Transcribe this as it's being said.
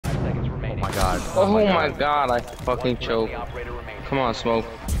my god. Oh my god, I fucking choked. Come on, Smoke.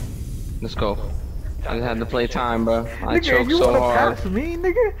 Let's go. I just had to play time, bro. I Nigga, choked you so wanna hard. pass me,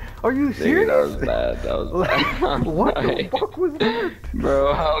 nigga? Are you Nigga, serious? that was bad. That was bad. What the fuck was that?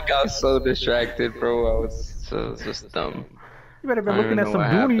 Bro, I got so distracted, bro. I was just dumb. You better be I don't looking even at know some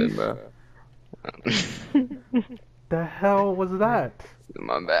what Goonies. happened, bro. The hell was that?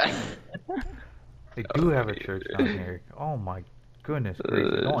 My bad. They do have a church down here. Oh my goodness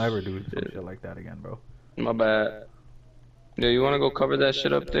gracious. Don't ever do some shit like that again, bro. My bad. Yeah, you wanna go cover that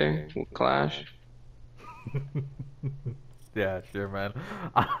shit up there with Clash? Yeah, sure, man.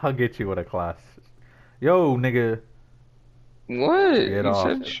 I'll get you with a class. Yo, nigga. What? Get You off.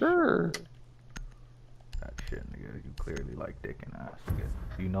 said sure. That shit, nigga. You clearly like dick and ass, nigga.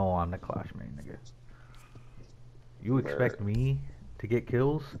 You know I'm the Clash main, nigga. You expect me to get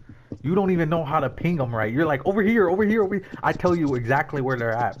kills? You don't even know how to ping them right. You're like, over here, over here, over here. I tell you exactly where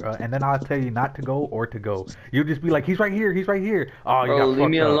they're at, bro. And then I'll tell you not to go or to go. You'll just be like, he's right here, he's right here. Oh, you Bro, got leave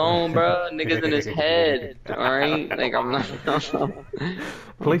me fucked up. alone, bro. Niggas in his head, alright? Like, I'm not...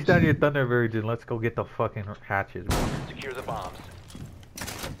 Place down your Thunder Virgin. Let's go get the fucking hatches, bro. Secure the bombs.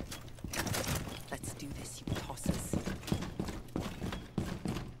 Let's do this, you tosses.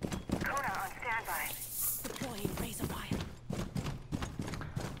 Kona on standby. Deploying razor wire.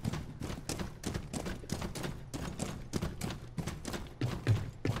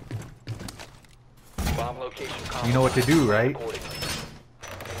 Bomb location. You know what to do, right?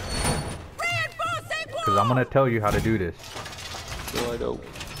 Because I'm going to tell you how to do this.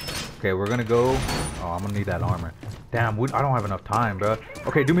 Okay, we're going to go... Oh, I'm going to need that armor. Damn, I don't have enough time, bro.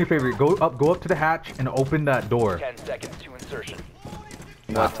 Okay, do me a favor. Go up to the hatch and open that door. 10 seconds to insertion.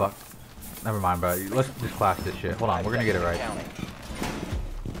 Ah, fuck. Never mind, bro. Let's just class this shit. Hold on, we're going to get it right.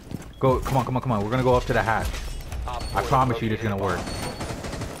 Go, come on, come on, come on. We're going to go up to the hatch. I promise you this is going to work.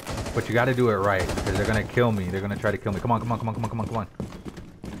 But you got to do it right, because they're going to kill me. They're going to try to kill me. Come on, come on, come on, come on, come on, come on.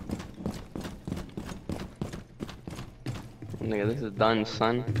 Nigga, this is done,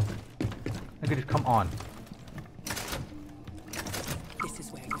 son. Nigga, just come on. This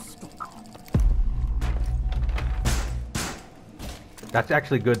is where you stop. That's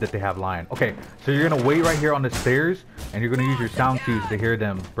actually good that they have lion. Okay, so you're going to wait right here on the stairs, and you're going to use your sound cues to hear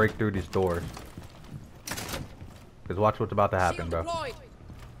them break through these doors. Because watch what's about to happen, bro.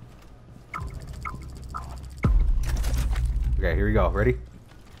 Okay, here we go. Ready?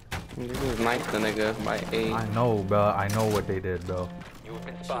 This is nice, the nigga, by 8. I know, bro. I know what they did, bro. You have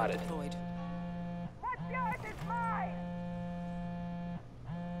been spotted. Deployed. What's yours is mine.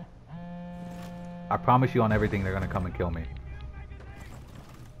 I promise you on everything they're going to come and kill me.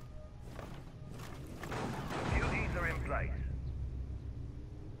 Duties are in place.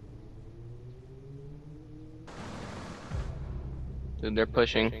 Dude, they're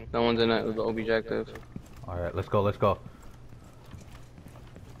pushing. No one's in it with the objective. Alright, let's go, let's go.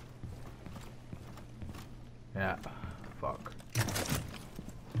 Yeah. Fuck.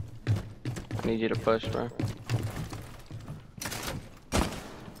 I need you to push, bro.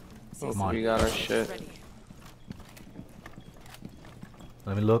 Come on. We got our shit. Ready.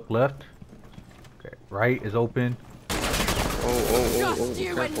 Let me look left. Okay, right is open. Oh,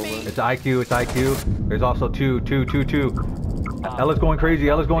 You careful, and me. bro. It's IQ, it's IQ. There's also two. Ella's going crazy,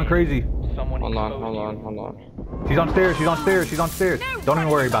 Ella's going crazy. Someone Hold on, exposed hold you. on, hold on. She's on stairs, she's on stairs, she's on stairs. Don't even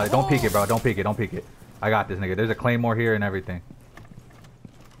worry about it. Don't peek it, bro. Don't peek it, don't peek it. I got this nigga. There's a claymore here and everything.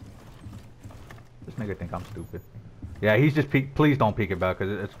 This nigga think I'm stupid. Yeah, he's just peek. Please don't peek it, bro,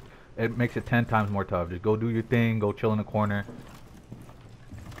 because it makes it 10 times more tough. Just go do your thing, go chill in the corner.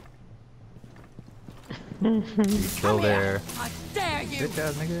 He's still there. I dare you. Bitch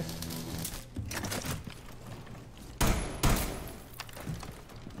ass nigga.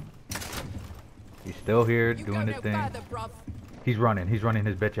 He's still here You doing go his no thing. further, bruv. He's running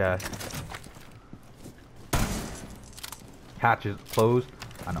his bitch ass. Hatch is closed.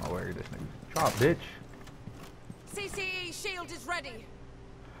 I know where this nigga. Drop, bitch. CCE shield is ready.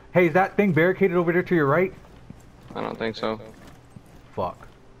 Hey, is that thing barricaded over there to your right? I don't think so. Fuck.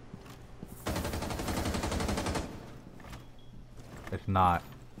 It's not.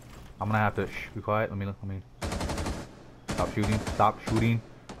 I'm gonna have to be quiet. Let me stop shooting. Stop shooting.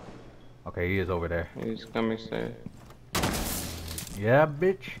 Okay, he is over there. He's coming stairs. Yeah,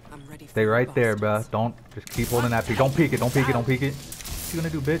 bitch. I'm ready for Stay you right there, bruh. bastards. Don't just keep holding that peek. Don't peek it. Don't peek it. Don't peek it. What you gonna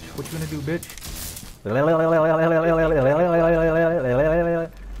do, bitch? What you gonna do, bitch?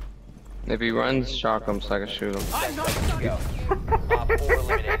 If he runs, shock him so I can shoot him. I'm not done. Go. Op 4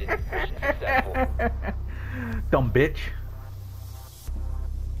 eliminated. Mission successful. Dumb bitch.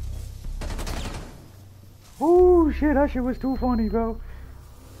 Ooh, shit, that shit was too funny, bro.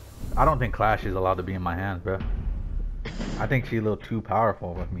 I don't think Clash is allowed to be in my hands, bro. I think she's a little too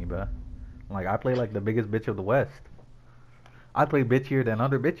powerful with me, bro. Like, I play like the biggest bitch of the West. I play bitchier than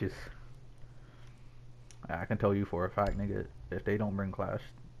other bitches. I can tell you for a fact, nigga, if they don't bring Clash,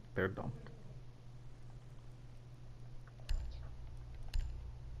 they're dumb.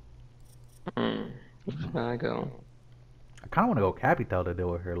 I go. I kind of want to go Capital to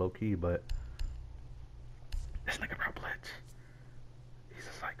deal with her, low-key, but... This nigga bro Blitz. He's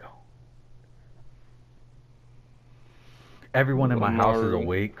a psycho. Everyone in my house is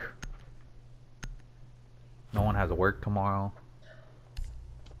awake. No one has to work tomorrow.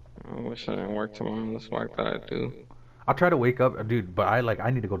 I wish I didn't work tomorrow. This work that I do. I'll try to wake up, dude, but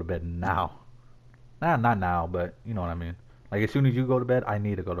I need to go to bed now. Nah, not now, but you know what I mean. Like, as soon as you go to bed, I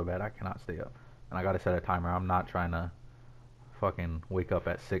need to go to bed. I cannot stay up. And I gotta set a timer. I'm not trying to fucking wake up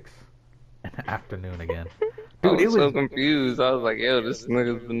at 6 in the afternoon again. Dude, I was so confused. I was like, yo, this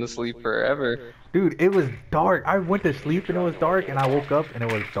nigga's been asleep forever. Dude, it was dark. I went to sleep and it was dark, and I woke up and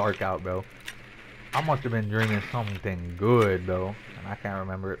it was dark out, bro. I must have been dreaming something good, though, and I can't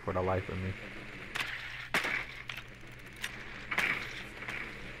remember it for the life of me.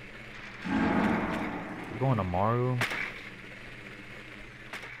 We're going to Maru. I'll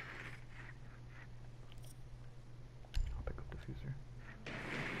pick up the diffuser.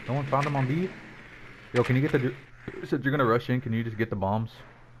 No one found him on B? Yo, can you get the... Since you're gonna rush in, can you just get the bombs?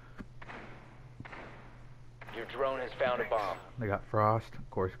 Your drone has found a bomb. They got Frost, of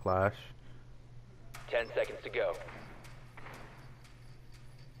course, Clash. 10 seconds to go.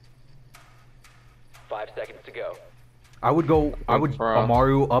 5 seconds to go. I would Frost.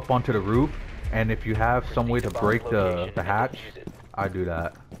 Amaru up onto the roof, and if you have some way to break the hatch, I'd do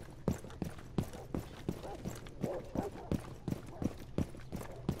that.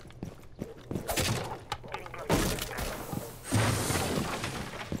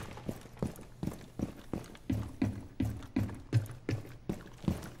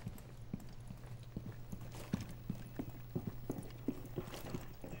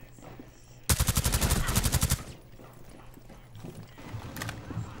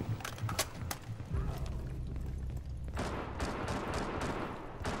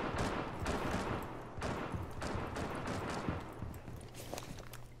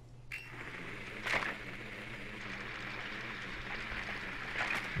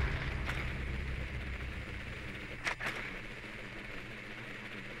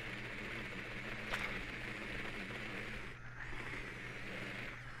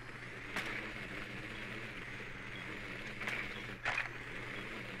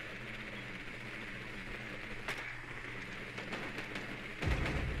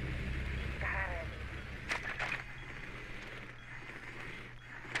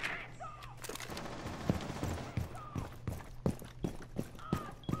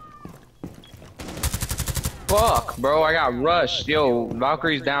 Fuck, bro, I got rushed. Yo,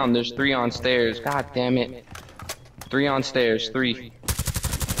 Valkyrie's down. There's 3 on stairs. God damn it. 3 on stairs. 3.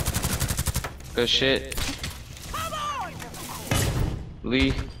 Good shit.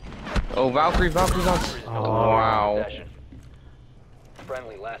 Lee. Oh, Valkyrie's on. Oh, wow. Possession.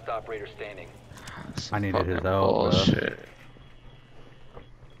 Friendly, last operator standing. I needed his help, Oh, bro. shit.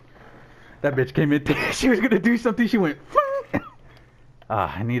 That bitch came in, she was gonna do something, she went,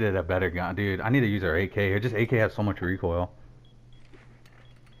 I needed a better gun, dude. I need to use her AK. Her just AK has so much recoil.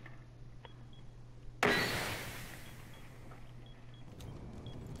 This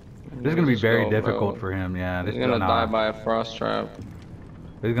is gonna be very difficult for him, yeah. He's gonna die by a frost trap.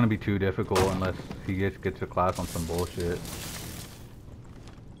 This is gonna be too difficult unless he gets to class on some bullshit.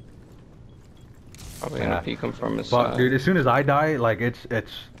 Probably gonna peek him from his Fuck, side. dude, as soon as I die, like, it's,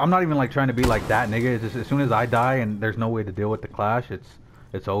 I'm not even, like, trying to be like that, nigga. It's just, as soon as I die and there's no way to deal with the clash,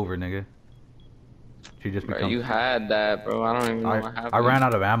 it's over, nigga. She just becomes... Bro, you had that, bro. I don't even know what happened. I ran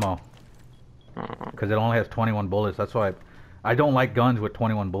out of ammo. Because it only has 21 bullets. That's why I don't like guns with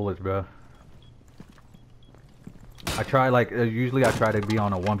 21 bullets, bro. I try, like, usually I try to be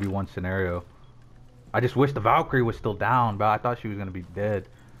on a 1v1 scenario. I just wish the Valkyrie was still down, bro. I thought she was gonna be dead.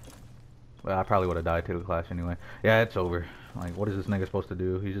 Well, I probably would have died to the clash anyway. Yeah, it's over. Like, what is this nigga supposed to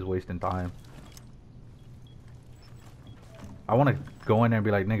do? He's just wasting time. I want to go in there and be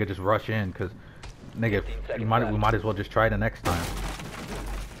like, nigga, just rush in, because, nigga, we might as well just try the next time.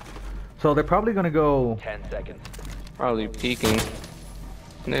 So they're probably going to go... 10 seconds. Probably peeking.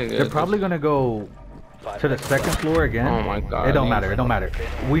 Nigga, They're probably going to go to the second floor again. Oh my god. It don't matter. It don't matter.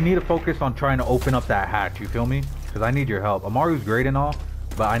 We need to focus on trying to open up that hatch. You feel me? Because I need your help. Amaru's great and all,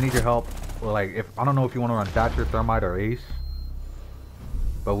 but I need your help. Well, like, if I don't know if you want to run Thatcher, Thermite, or Ace,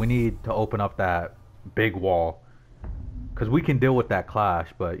 but we need to open up that big wall. Because we can deal with that clash,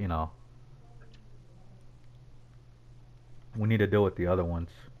 but, you know. We need to deal with the other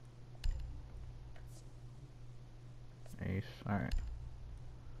ones. Ace, alright.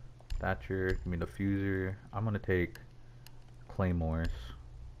 Thatcher, give me the fuser. I'm gonna take Claymores.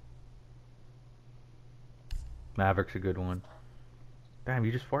 Maverick's a good one. Damn,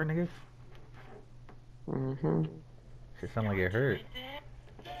 you just fart, nigga? Mm-hmm. Shit sound like it hurt.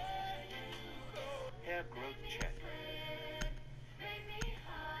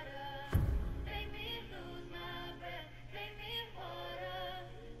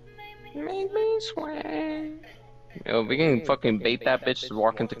 Make me sweat. Yo, if we can fucking bait that bitch to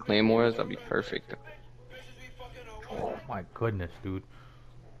walk into Claymores, that'd be perfect. Oh my goodness, dude.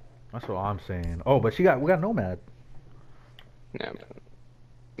 That's what I'm saying. Oh, but we got Nomad. Yeah, but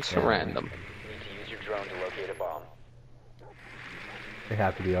it's random. Need to use your drone to locate a bomb. They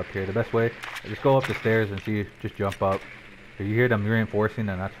have to be up here. The best way, just go up the stairs and see, just jump up. If you hear them reinforcing,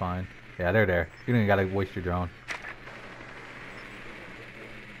 then that's fine. Yeah, they're there. You don't even gotta waste your drone.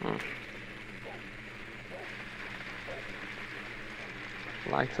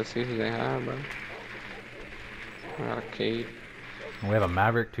 Like to see who they have, bro. I got a Cade. And we have a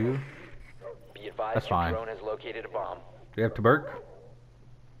Maverick too. Be advised That's your fine. drone has located a bomb. Do we have Taberk?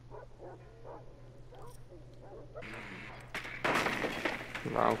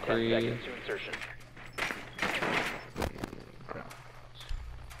 Valkyrie. 10 seconds to insertion.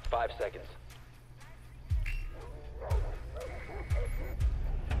 5 seconds.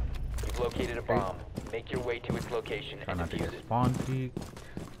 You've located a bomb. Make your way to its location Try and not to defuse get it. spawn peek.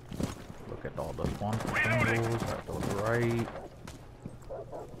 Look at all the spawn symbols. At the right.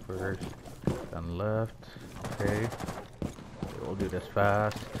 First, then left. Okay. We'll do this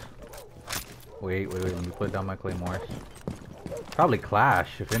fast. Wait. Let me put down my claymores. Probably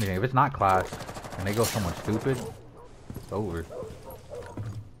Clash, if anything. If it's not Clash, and they go someone stupid, it's over.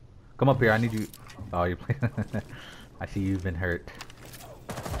 Come up here. I need you. Oh, you play. I see you've been hurt.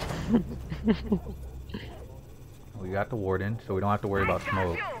 We got the warden, so we don't have to worry about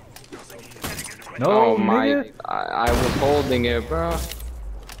smoke. No, Oh my! nigga. I was holding it, bro.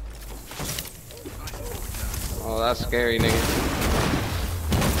 Oh, that's scary, nigga.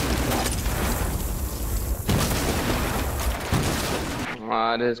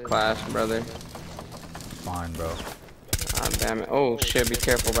 Ah, it is Clash, brother. Fine, bro. Ah, damn it. Oh shit! Be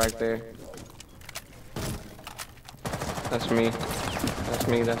careful back there. That's me. That's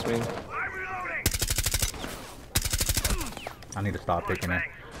me. That's me. I need to stop picking it.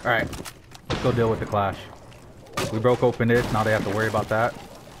 Alright, let's go deal with the Clash. We broke open this, now they have to worry about that.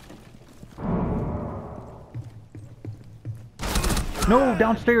 No,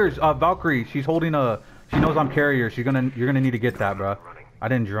 downstairs, Valkyrie, she's holding a, she knows I'm carrier, you're gonna need to get that, bro. I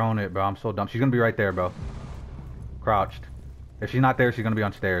didn't drone it, bro, I'm so dumb. She's gonna be right there, bro. Crouched. If she's not there, she's gonna be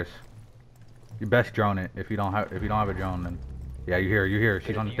on stairs. You best drone it. If you don't have a drone, then yeah, you hear,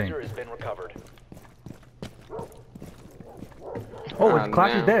 she's on the thing. Diffuser has been recovered. Oh, Ah,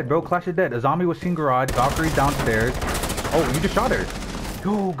 Clash is damn. dead, bro. Clash is dead. A zombie was in garage. Valkyrie's downstairs. Oh, you just shot her.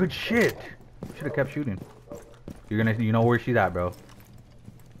 Yo, good shit. Should have kept shooting. You know where she's at, bro.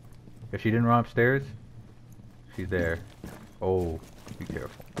 If she didn't run upstairs, she's there. Oh, be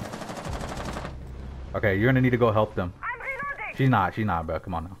careful. Okay, you're gonna need to go help them. I'm reloading. She's not, bro.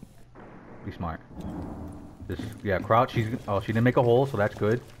 Come on now. Be smart. Just, yeah, crouch. She didn't make a hole, so that's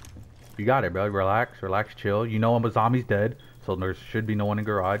good. You got it, bro. Relax, chill. You know a zombie's dead. So there should be no one in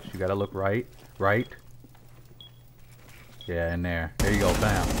garage. You gotta look right. Yeah, in there. There you go,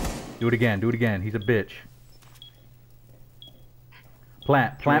 bam. Do it again. He's a bitch.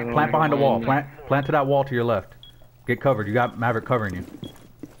 Plant behind the wall. Plant to that wall to your left. Get covered. You got Maverick covering you.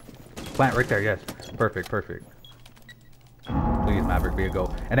 Plant right there, yes. Perfect. Please, Maverick, be a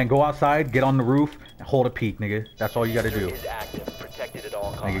go. And then go outside, get on the roof, and hold a peek, nigga. That's all you gotta do. Is active, protected at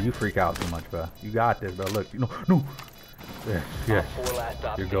all costs. Nigga, you freak out too much, bro. You got this, bro. Look, no. Yes. Four last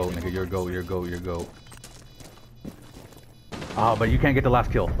stops Your go, standing. nigga. Your go. Oh, but you can't get the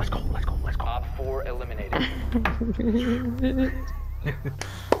last kill. Let's go. Op 4 eliminated.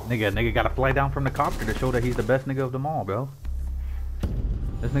 Nigga gotta fly down from the copter to show that he's the best nigga of them all, bro.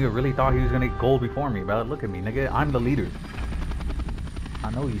 This nigga really thought he was gonna get gold before me, bro. Look at me, nigga. I'm the leader. I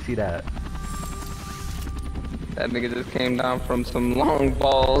know you see that. That nigga just came down from some long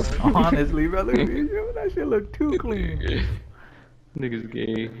balls. Honestly, bro. Look at me. Yo, that shit look too clean. Nigga's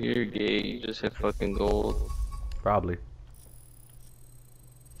gay. You're gay. You just hit fucking gold. Probably.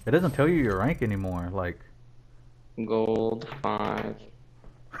 It doesn't tell you your rank anymore, like. Gold 5.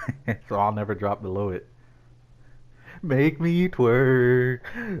 So I'll never drop below it. Make me twerk.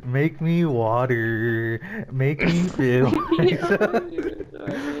 Make me water. Make me feel.